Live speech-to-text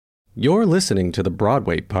You're listening to the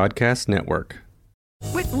Broadway Podcast Network.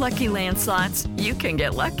 With Lucky Land Slots, you can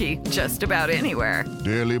get lucky just about anywhere.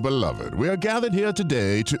 Dearly beloved, we are gathered here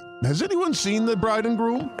today to... Has anyone seen the bride and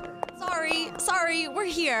groom? Sorry, we're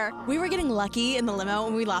here. We were getting lucky in the limo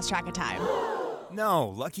and we lost track of time. No,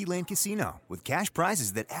 Lucky Land Casino, with cash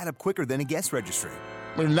prizes that add up quicker than a guest registry.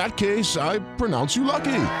 In that case, I pronounce you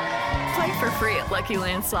lucky. Play for free at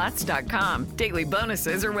LuckyLandSlots.com. Daily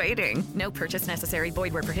bonuses are waiting. No purchase necessary.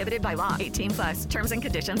 Void where prohibited by law. 18+. Terms and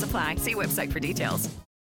conditions apply. See website for details.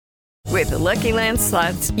 With the Lucky Land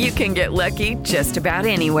Slots, you can get lucky just about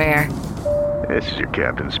anywhere. This is your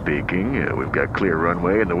captain speaking. We've got clear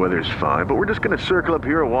runway and the weather's fine, but we're just going to circle up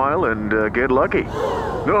here a while and get lucky.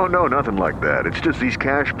 No, nothing like that. It's just these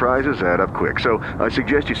cash prizes add up quick. So I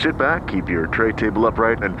suggest you sit back, keep your tray table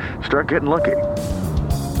upright, and start getting lucky.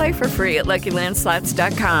 Play for free at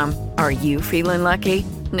LuckyLandSlots.com. Are you feeling lucky?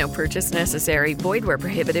 No purchase necessary. Void where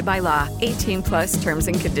prohibited by law. 18+ terms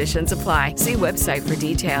and conditions apply. See website for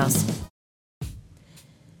details.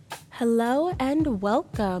 Hello and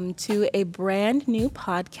welcome to a brand new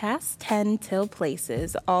podcast, 10 Till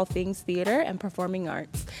Places, all things theater and performing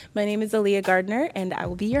arts. My name is Aaliyah Gardner and I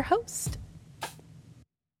will be your host.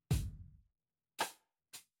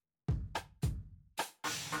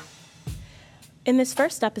 In this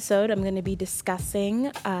first episode, I'm going to be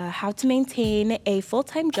discussing how to maintain a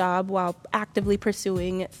full-time job while actively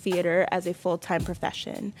pursuing theater as a full-time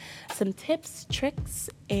profession. Some tips, tricks,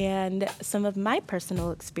 and some of my personal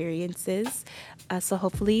experiences. So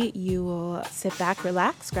hopefully you will sit back,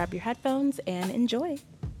 relax, grab your headphones, and enjoy.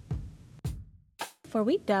 Before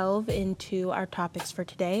we delve into our topics for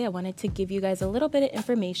today, I wanted to give you guys a little bit of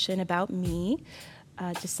information about me,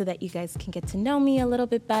 just so that you guys can get to know me a little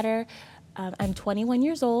bit better. I'm 21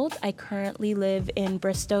 years old. I currently live in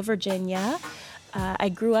Bristow, Virginia. I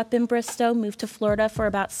grew up in Bristow, moved to Florida for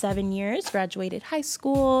about 7 years, graduated high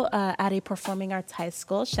school at a performing arts high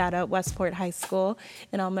school. Shout out Westport High School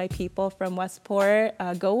and all my people from Westport.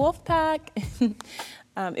 Go Wolfpack!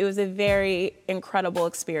 It was a very incredible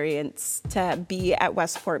experience to be at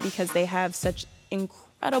Westport because they have such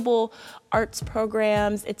incredible arts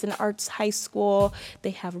programs. It's an arts high school.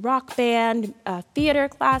 They have rock band, theater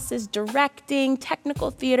classes, directing,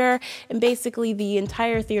 technical theater, and basically the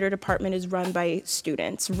entire theater department is run by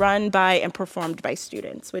and performed by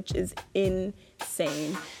students, which is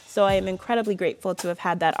insane. So I am incredibly grateful to have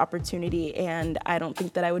had that opportunity, and I don't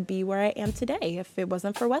think that I would be where I am today if it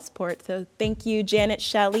wasn't for Westport. So thank you, Janet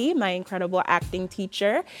Shelley, my incredible acting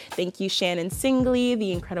teacher. Thank you, Shannon Singley,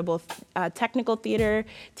 the incredible technical theater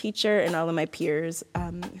teacher, and all of my peers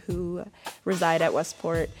who reside at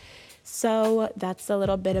Westport. So that's a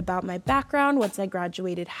little bit about my background. Once I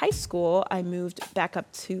graduated high school, I moved back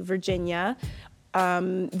up to Virginia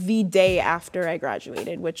the day after I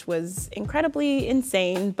graduated, which was incredibly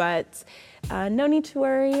insane, but no need to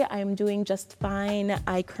worry. I'm doing just fine.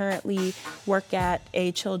 I currently work at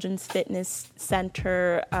a children's fitness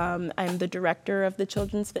center. I'm the director of the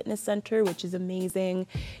Children's Fitness Center, which is amazing.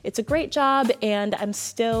 It's a great job, and I'm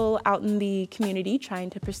still out in the community trying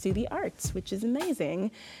to pursue the arts, which is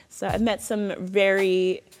amazing. So I've met some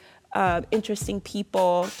very interesting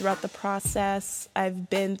people throughout the process. I've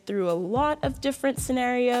been through a lot of different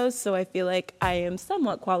scenarios, so I feel like I am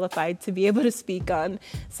somewhat qualified to be able to speak on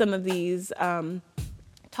some of these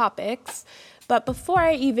topics. But before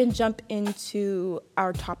I even jump into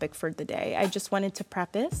our topic for the day, I just wanted to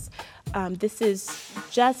preface, this is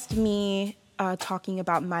just me talking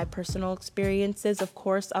about my personal experiences. Of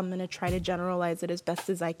course, I'm going to try to generalize it as best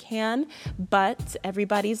as I can, but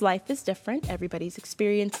everybody's life is different. Everybody's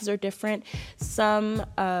experiences are different. Some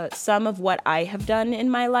of what I have done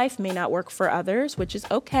in my life may not work for others, which is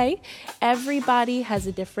okay. Everybody has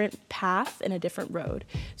a different path and a different road.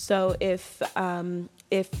 So if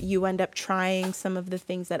you end up trying some of the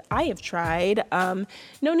things that I have tried, no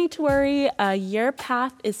need to worry. Your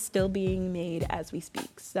path is still being made as we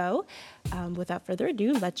speak. So without further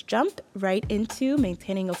ado, let's jump right into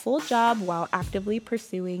maintaining a full job while actively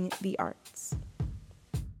pursuing the arts.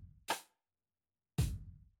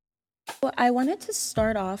 Well, I wanted to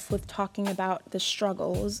start off with talking about the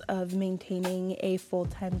struggles of maintaining a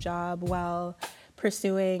full-time job while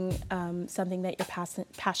pursuing something that you're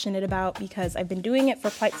passionate about, because I've been doing it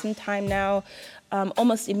for quite some time now.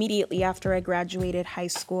 Almost immediately after I graduated high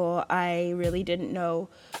school, I really didn't know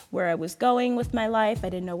where I was going with my life. I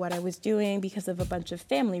didn't know what I was doing because of a bunch of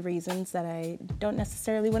family reasons that I don't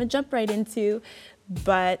necessarily want to jump right into.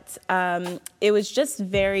 But it was just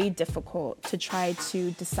very difficult to try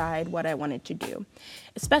to decide what I wanted to do,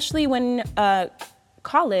 especially when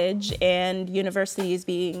college and university is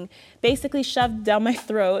being basically shoved down my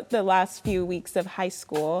throat the last few weeks of high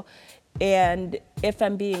school. And if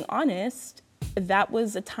I'm being honest, that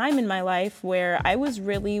was a time in my life where I was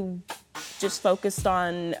really just focused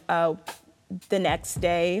on the next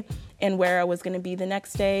day and where I was going to be the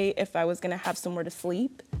next day, if I was going to have somewhere to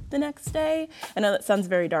sleep the next day. I know that sounds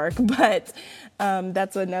very dark, but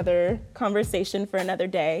that's another conversation for another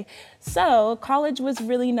day. So college was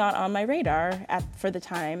really not on my radar at the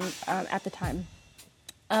time,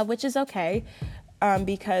 which is okay.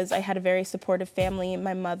 Because I had a very supportive family.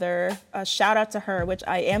 My mother, shout out to her, which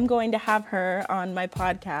I am going to have her on my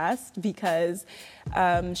podcast because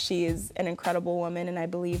she is an incredible woman, and I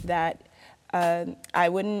believe that I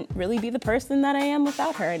wouldn't really be the person that I am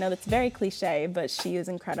without her. I know that's very cliche, but she is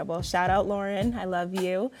incredible. Shout out, Lauren, I love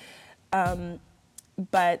you.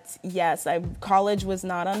 But yes, college was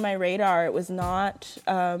not on my radar. It was not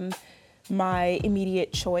my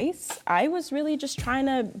immediate choice. I was really just trying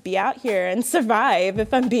to be out here and survive,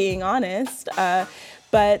 if I'm being honest.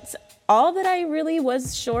 But all that I really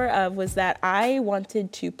was sure of was that I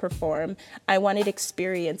wanted to perform. I wanted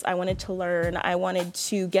experience. I wanted to learn. I wanted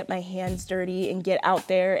to get my hands dirty and get out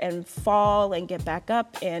there and fall and get back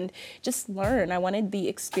up and just learn. I wanted the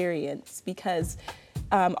experience because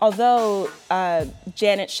although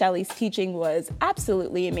Janet Shelley's teaching was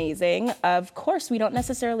absolutely amazing, of course we don't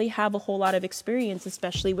necessarily have a whole lot of experience,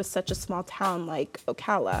 especially with such a small town like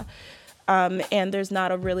Ocala. And there's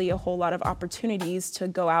not really a whole lot of opportunities to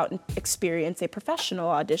go out and experience a professional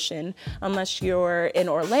audition unless you're in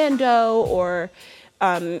Orlando or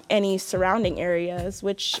any surrounding areas,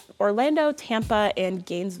 which Orlando, Tampa, and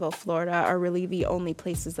Gainesville, Florida are really the only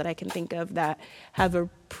places that I can think of that have a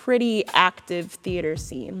pretty active theater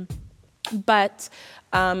scene. But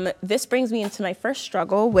this brings me into my first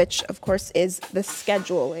struggle, which of course is the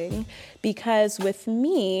scheduling. Because with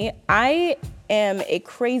me, I am a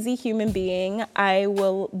crazy human being. I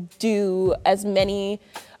will do as many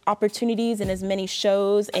opportunities and as many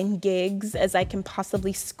shows and gigs as I can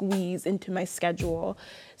possibly squeeze into my schedule.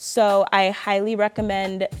 So I highly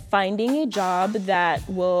recommend finding a job that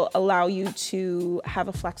will allow you to have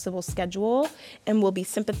a flexible schedule and will be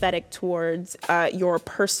sympathetic towards your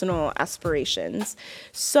personal aspirations.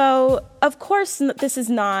 So, of course, this is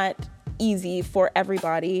not easy for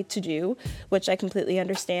everybody to do, which I completely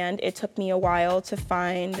understand. It took me a while to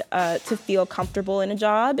to feel comfortable in a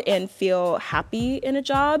job and feel happy in a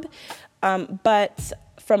job. But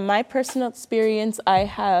from my personal experience, I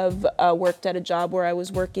have worked at a job where I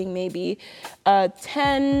was working maybe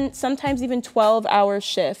 10, sometimes even 12-hour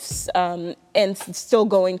shifts and still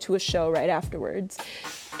going to a show right afterwards.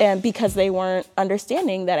 And because they weren't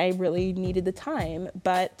understanding that I really needed the time,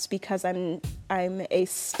 but because I'm a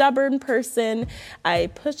stubborn person, I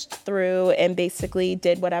pushed through and basically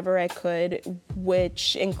did whatever I could,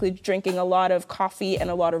 which includes drinking a lot of coffee and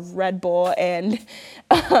a lot of Red Bull and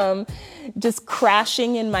just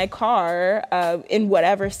crashing in my car in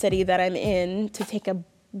whatever city that I'm in to take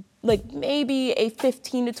maybe a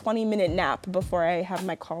 15 to 20 minute nap before I have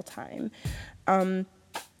my call time.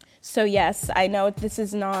 So yes, I know this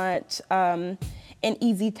is not an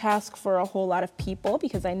easy task for a whole lot of people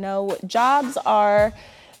because I know jobs are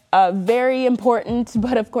very important,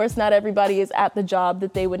 but of course not everybody is at the job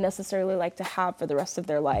that they would necessarily like to have for the rest of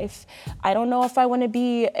their life. I don't know if I want to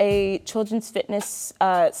be a children's fitness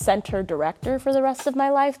center director for the rest of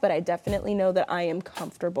my life, but I definitely know that I am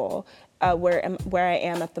comfortable where I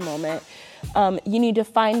am at the moment. You need to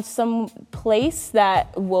find some place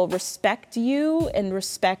that will respect you and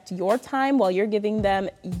respect your time while you're giving them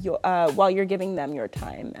your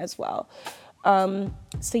time as well.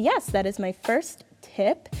 So yes, that is my first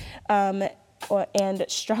tip and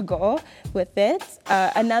struggle with it.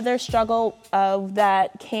 Another struggle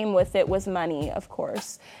that came with it was money, of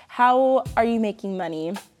course. How are you making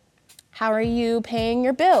money? How are you paying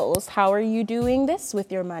your bills? How are you doing this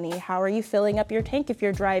with your money? How are you filling up your tank if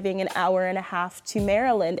you're driving an hour and a half to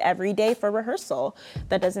Maryland every day for rehearsal?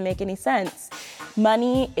 That doesn't make any sense.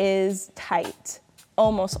 Money is tight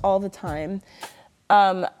almost all the time.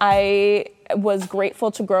 I was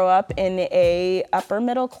grateful to grow up in a upper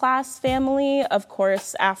middle class family. Of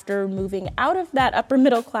course, after moving out of that upper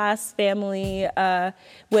middle class family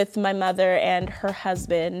with my mother and her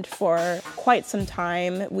husband for quite some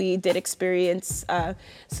time, we did experience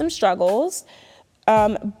some struggles,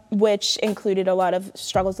 which included a lot of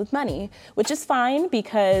struggles with money, which is fine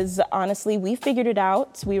because honestly, we figured it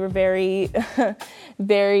out. We were very,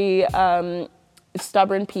 very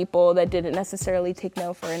stubborn people that didn't necessarily take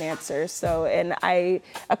no for an answer. So, and I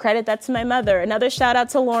accredit that to my mother. Another shout out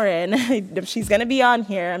to Lauren. She's going to be on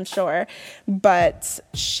here, I'm sure. But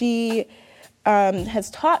she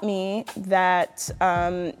has taught me that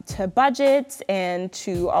to budget and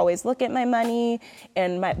to always look at my money,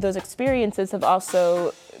 and those experiences have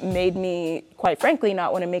also made me, quite frankly,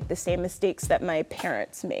 not want to make the same mistakes that my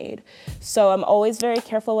parents made. So I'm always very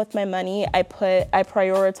careful with my money. I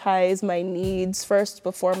prioritize my needs first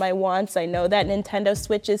before my wants. I know that Nintendo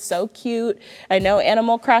Switch is so cute. I know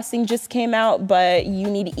Animal Crossing just came out, but you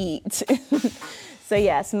need to eat. So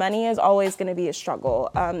yes, money is always going to be a struggle,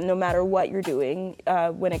 no matter what you're doing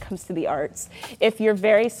when it comes to the arts. If you're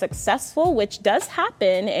very successful, which does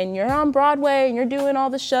happen, and you're on Broadway and you're doing all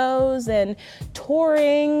the shows and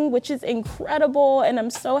touring, which is incredible, and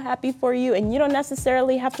I'm so happy for you, and you don't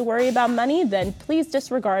necessarily have to worry about money, then please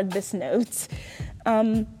disregard this note.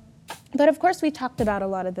 But of course, we talked about a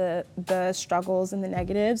lot of the struggles and the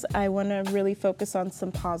negatives. I want to really focus on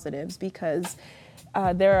some positives, because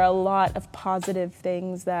there are a lot of positive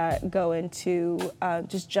things that go into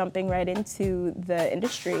just jumping right into the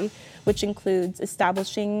industry, which includes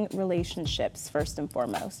establishing relationships first and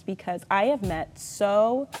foremost, because I have met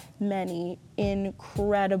so many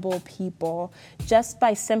incredible people just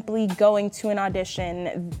by simply going to an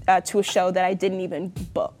audition to a show that I didn't even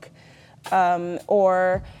book,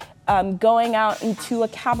 or going out into a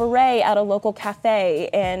cabaret at a local cafe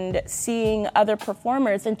and seeing other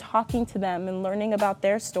performers and talking to them and learning about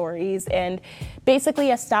their stories, and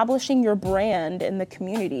basically establishing your brand in the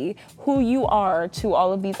community, who you are to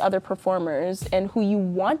all of these other performers and who you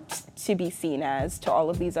want to be seen as to all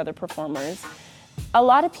of these other performers. A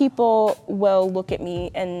lot of people will look at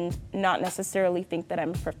me and not necessarily think that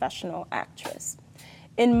I'm a professional actress.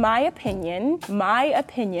 In my opinion,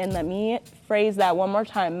 let me phrase that one more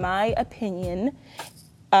time, my opinion,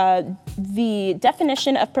 the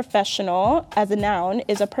definition of professional as a noun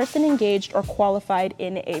is a person engaged or qualified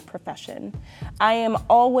in a profession. I am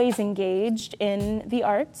always engaged in the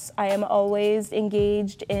arts. I am always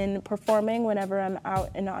engaged in performing whenever I'm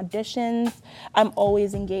out in auditions. I'm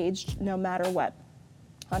always engaged no matter what.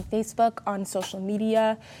 On Facebook, on social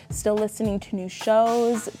media, still listening to new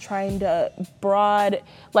shows, trying to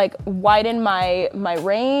widen my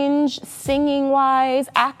range, singing-wise,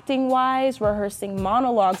 acting-wise, rehearsing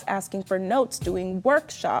monologues, asking for notes, doing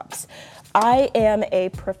workshops. I am a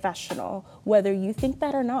professional, whether you think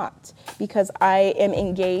that or not, because I am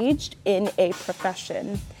engaged in a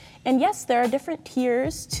profession. And yes, there are different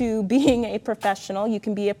tiers to being a professional. You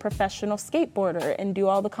can be a professional skateboarder and do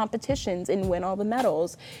all the competitions and win all the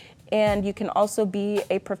medals. And you can also be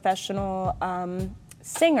a professional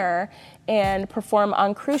singer and perform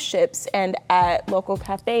on cruise ships and at local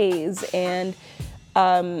cafes and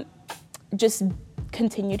just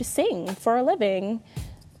continue to sing for a living.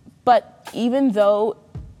 But even though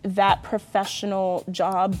that professional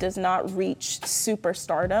job does not reach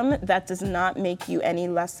superstardom, that does not make you any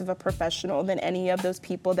less of a professional than any of those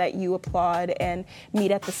people that you applaud and meet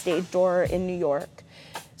at the stage door in New York.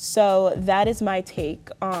 So that is my take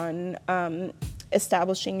on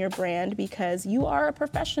establishing your brand, because you are a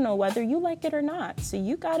professional whether you like it or not. So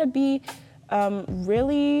you gotta be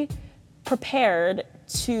really prepared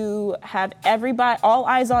to have everybody, all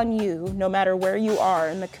eyes on you, no matter where you are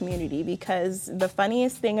in the community, because the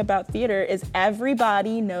funniest thing about theater is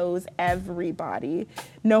everybody knows everybody,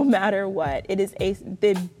 no matter what. It is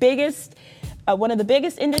one of the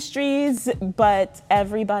biggest industries, but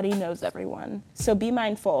everybody knows everyone. So be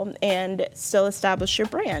mindful and still establish your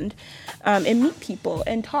brand and meet people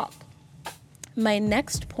and talk. My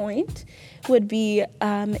next point would be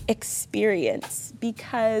experience,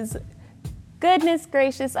 because goodness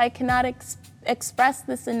gracious, I cannot express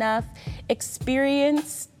this enough.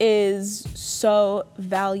 Experience is so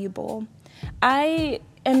valuable. I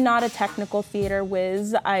am not a technical theater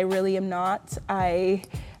whiz. I really am not. I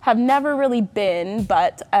have never really been,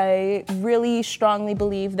 but I really strongly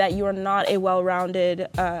believe that you are not a well-rounded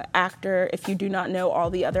actor if you do not know all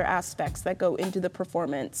the other aspects that go into the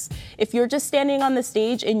performance. If you're just standing on the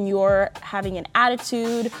stage and you're having an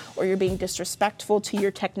attitude or you're being disrespectful to your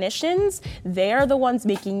technicians, they're the ones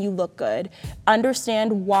making you look good.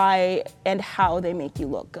 Understand why and how they make you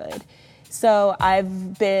look good. So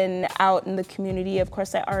I've been out in the community. Of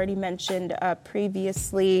course, I already mentioned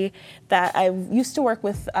previously that I used to work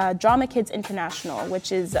with Drama Kids International,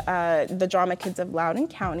 which is the Drama Kids of Loudoun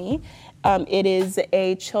County. It is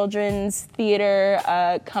a children's theater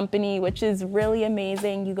company, which is really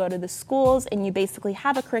amazing. You go to the schools and you basically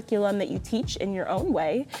have a curriculum that you teach in your own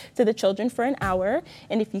way to the children for an hour.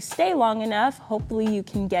 And if you stay long enough, hopefully you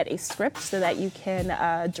can get a script so that you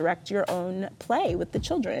can direct your own play with the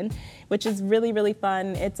children, which is really, really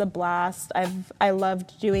fun. It's a blast. I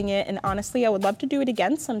loved doing it. And honestly, I would love to do it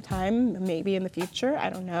again sometime, maybe in the future,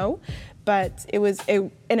 I don't know. But it was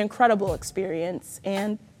an incredible experience.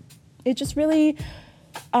 And it just really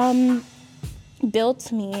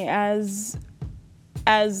built me as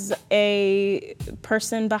a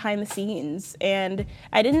person behind the scenes. And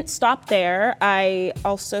I didn't stop there. I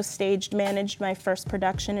also stage managed my first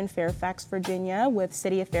production in Fairfax, Virginia with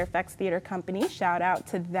City of Fairfax Theater Company. Shout out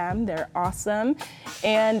to them, they're awesome.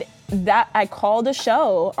 And that I called a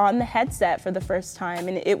show on the headset for the first time.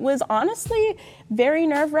 And it was honestly very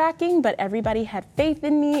nerve-wracking, but everybody had faith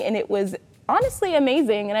in me, and it was honestly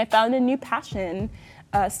amazing. And I found a new passion,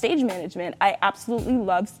 stage management. I absolutely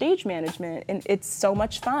love stage management, and it's so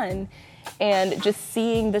much fun. And just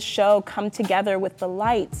seeing the show come together with the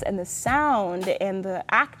lights and the sound and the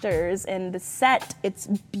actors and the set, it's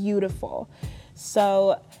beautiful.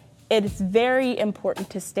 So it's very important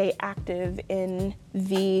to stay active in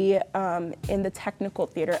the technical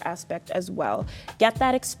theater aspect as well. Get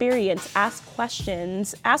that experience, ask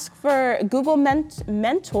questions, ask for Google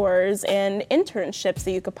mentors and internships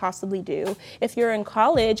that you could possibly do. If you're in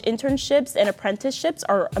college, internships and apprenticeships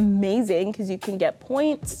are amazing because you can get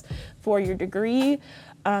points for your degree.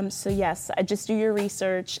 So yes, just do your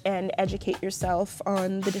research and educate yourself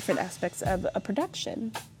on the different aspects of a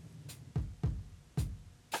production.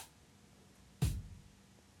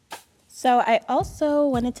 So I also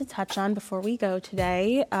wanted to touch on, before we go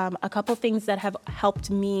today, a couple things that have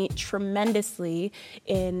helped me tremendously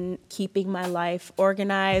in keeping my life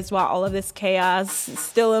organized while all of this chaos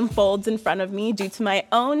still unfolds in front of me due to my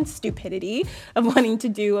own stupidity of wanting to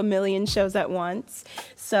do a million shows at once.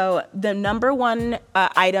 So the number one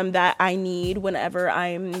item that I need whenever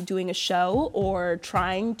I'm doing a show or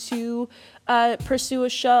trying to pursue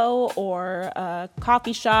a show or a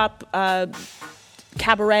coffee shop,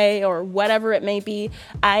 cabaret or whatever it may be,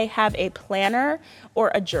 I have a planner or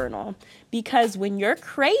a journal. Because when you're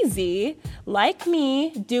crazy, like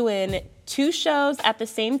me, doing 2 shows at the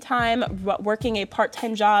same time, working a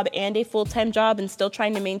part-time job and a full-time job and still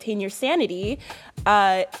trying to maintain your sanity,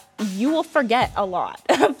 you will forget a lot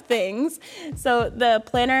of things. So the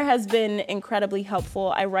planner has been incredibly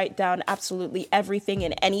helpful. I write down absolutely everything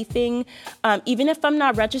and anything. Even if I'm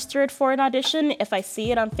not registered for an audition, if I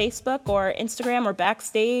see it on Facebook or Instagram or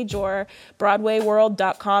Backstage or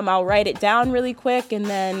BroadwayWorld.com, I'll write it down really quick, and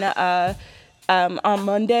then on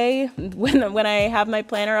Monday, when I have my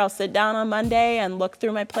planner, I'll sit down on Monday and look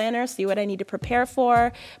through my planner, see what I need to prepare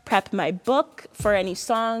for, prep my book for any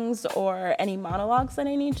songs or any monologues that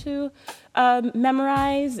I need to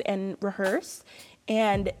memorize and rehearse,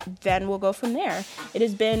 and then we'll go from there. It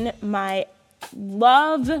has been my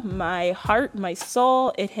love, my heart, my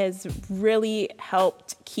soul. It has really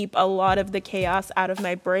helped keep a lot of the chaos out of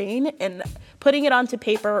my brain, and putting it onto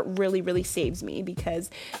paper really, really saves me,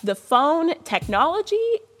 because the phone technology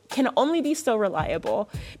can only be so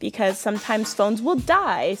reliable, because sometimes phones will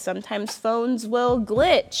die, sometimes phones will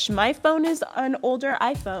glitch. My phone is an older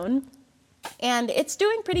iPhone, and it's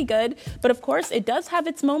doing pretty good, but of course it does have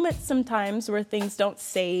its moments sometimes where things don't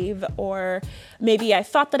save, or maybe I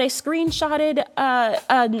thought that I screenshotted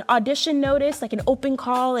an audition notice, like an open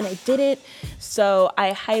call, and I didn't. So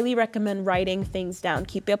I highly recommend writing things down.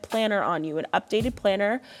 Keep a planner on you, an updated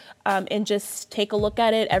planner, and just take a look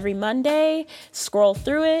at it every Monday, scroll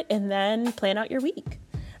through it, and then plan out your week.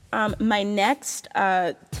 My next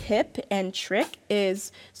tip and trick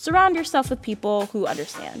is surround yourself with people who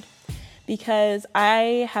understand. Because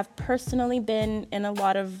I have personally been in a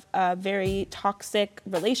lot of very toxic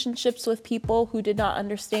relationships with people who did not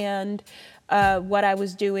understand what I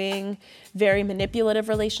was doing, very manipulative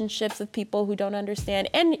relationships with people who don't understand.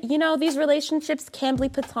 And, you know, these relationships can be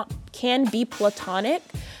platonic,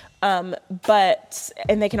 but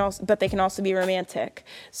they can also be romantic.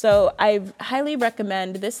 So I highly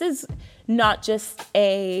recommend, this is not just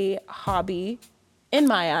a hobby. In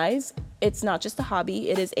my eyes, it's not just a hobby,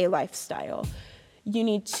 it is a lifestyle. You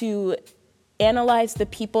need to analyze the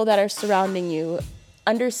people that are surrounding you,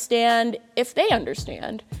 understand if they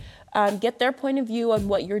understand. Get their point of view on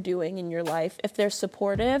what you're doing in your life. If they're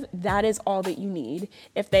supportive, that is all that you need.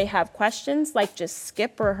 If they have questions, like just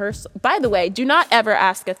skip rehearsal. By the way, do not ever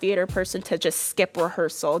ask a theater person to just skip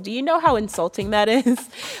rehearsal. Do you know how insulting that is?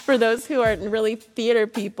 For those who aren't really theater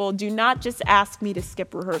people, do not just ask me to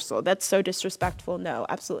skip rehearsal. That's so disrespectful. No,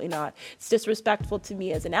 absolutely not. It's disrespectful to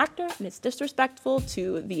me as an actor, and it's disrespectful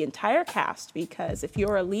to the entire cast, because if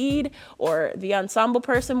you're a lead or the ensemble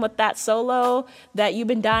person with that solo that you've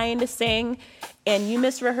been dying to sing and you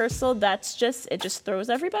miss rehearsal, it just throws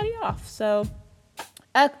everybody off. So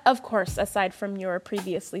of course, aside from your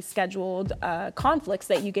previously scheduled conflicts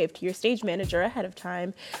that you gave to your stage manager ahead of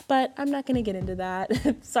time, but I'm not going to get into that.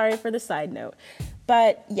 Sorry for the side note.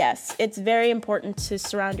 But yes, it's very important to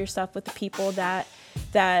surround yourself with the people that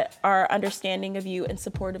are understanding of you and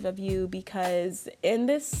supportive of you, because in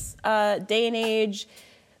this day and age,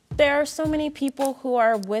 there are so many people who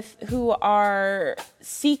are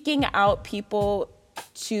seeking out people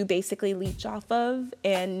to basically leech off of,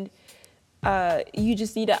 and you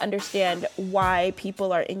just need to understand why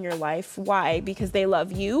people are in your life. Why? Because they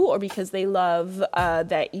love you, or because they love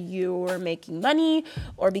that you're making money,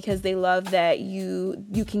 or because they love that you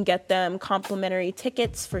can get them complimentary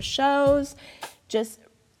tickets for shows. Just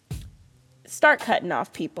start cutting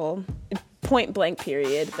off people. Point blank,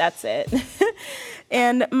 period. That's it.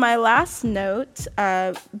 And my last note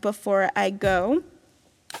before I go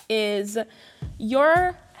is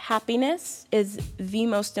your happiness is the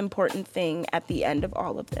most important thing at the end of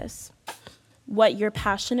all of this. What you're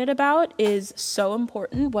passionate about is so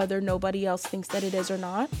important, whether nobody else thinks that it is or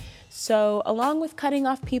not. So along with cutting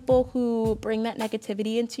off people who bring that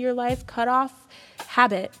negativity into your life, cut off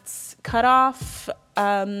habits, cut off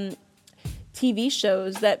TV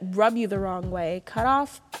shows that rub you the wrong way, cut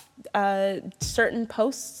off certain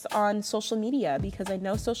posts on social media, because I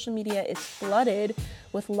know social media is flooded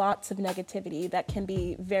with lots of negativity that can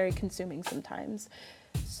be very consuming sometimes.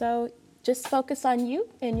 So just focus on you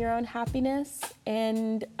and your own happiness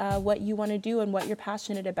and what you want to do and what you're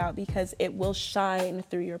passionate about, because it will shine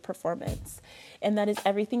through your performance. And that is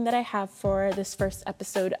everything that I have for this first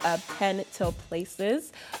episode of 10 Till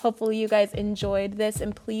Places. Hopefully you guys enjoyed this,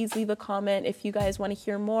 and please leave a comment if you guys want to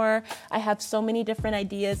hear more. I have so many different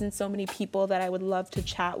ideas and so many people that I would love to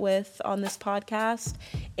chat with on this podcast.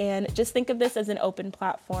 And just think of this as an open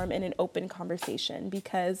platform and an open conversation,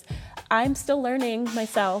 because I'm still learning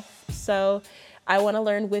myself. So I want to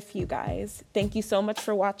learn with you guys. Thank you so much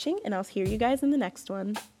for watching, and I'll hear you guys in the next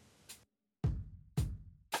one.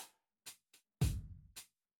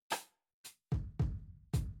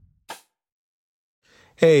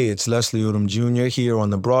 Hey, it's Leslie Odom Jr. here on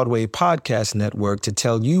the Broadway Podcast Network to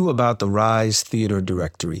tell you about the Rise Theater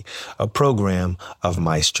Directory, a program of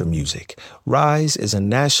Maestra Music. Rise is a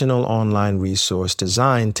national online resource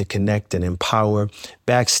designed to connect and empower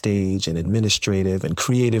backstage and administrative and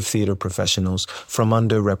creative theater professionals from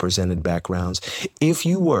underrepresented backgrounds. If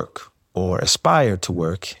you work or aspire to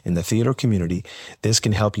work in the theater community, this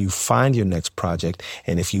can help you find your next project.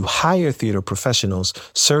 And if you hire theater professionals,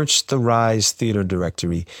 search the Rise Theater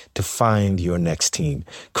Directory to find your next team.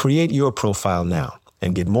 Create your profile now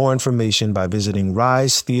and get more information by visiting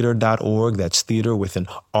risetheater.org. That's theater with an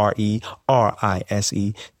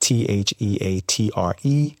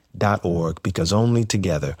RISETHEATRE.org, because only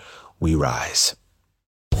together we rise.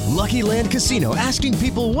 Lucky Land Casino, asking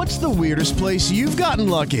people, what's the weirdest place you've gotten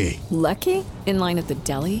lucky? Lucky? In line at the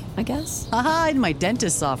deli, I guess? Aha, in my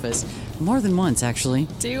dentist's office. More than once, actually.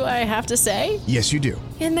 Do I have to say? Yes, you do.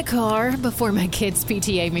 In the car before my kids'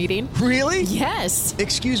 PTA meeting. Really? Yes.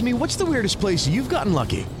 Excuse me, what's the weirdest place you've gotten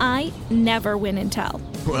lucky? I never win and tell.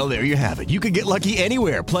 Well, there you have it. You can get lucky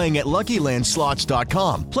anywhere, playing at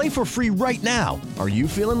LuckyLandSlots.com. Play for free right now. Are you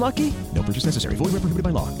feeling lucky? No purchase necessary. Void where prohibited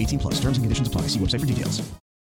by law. 18+. Terms and conditions apply. See website for details.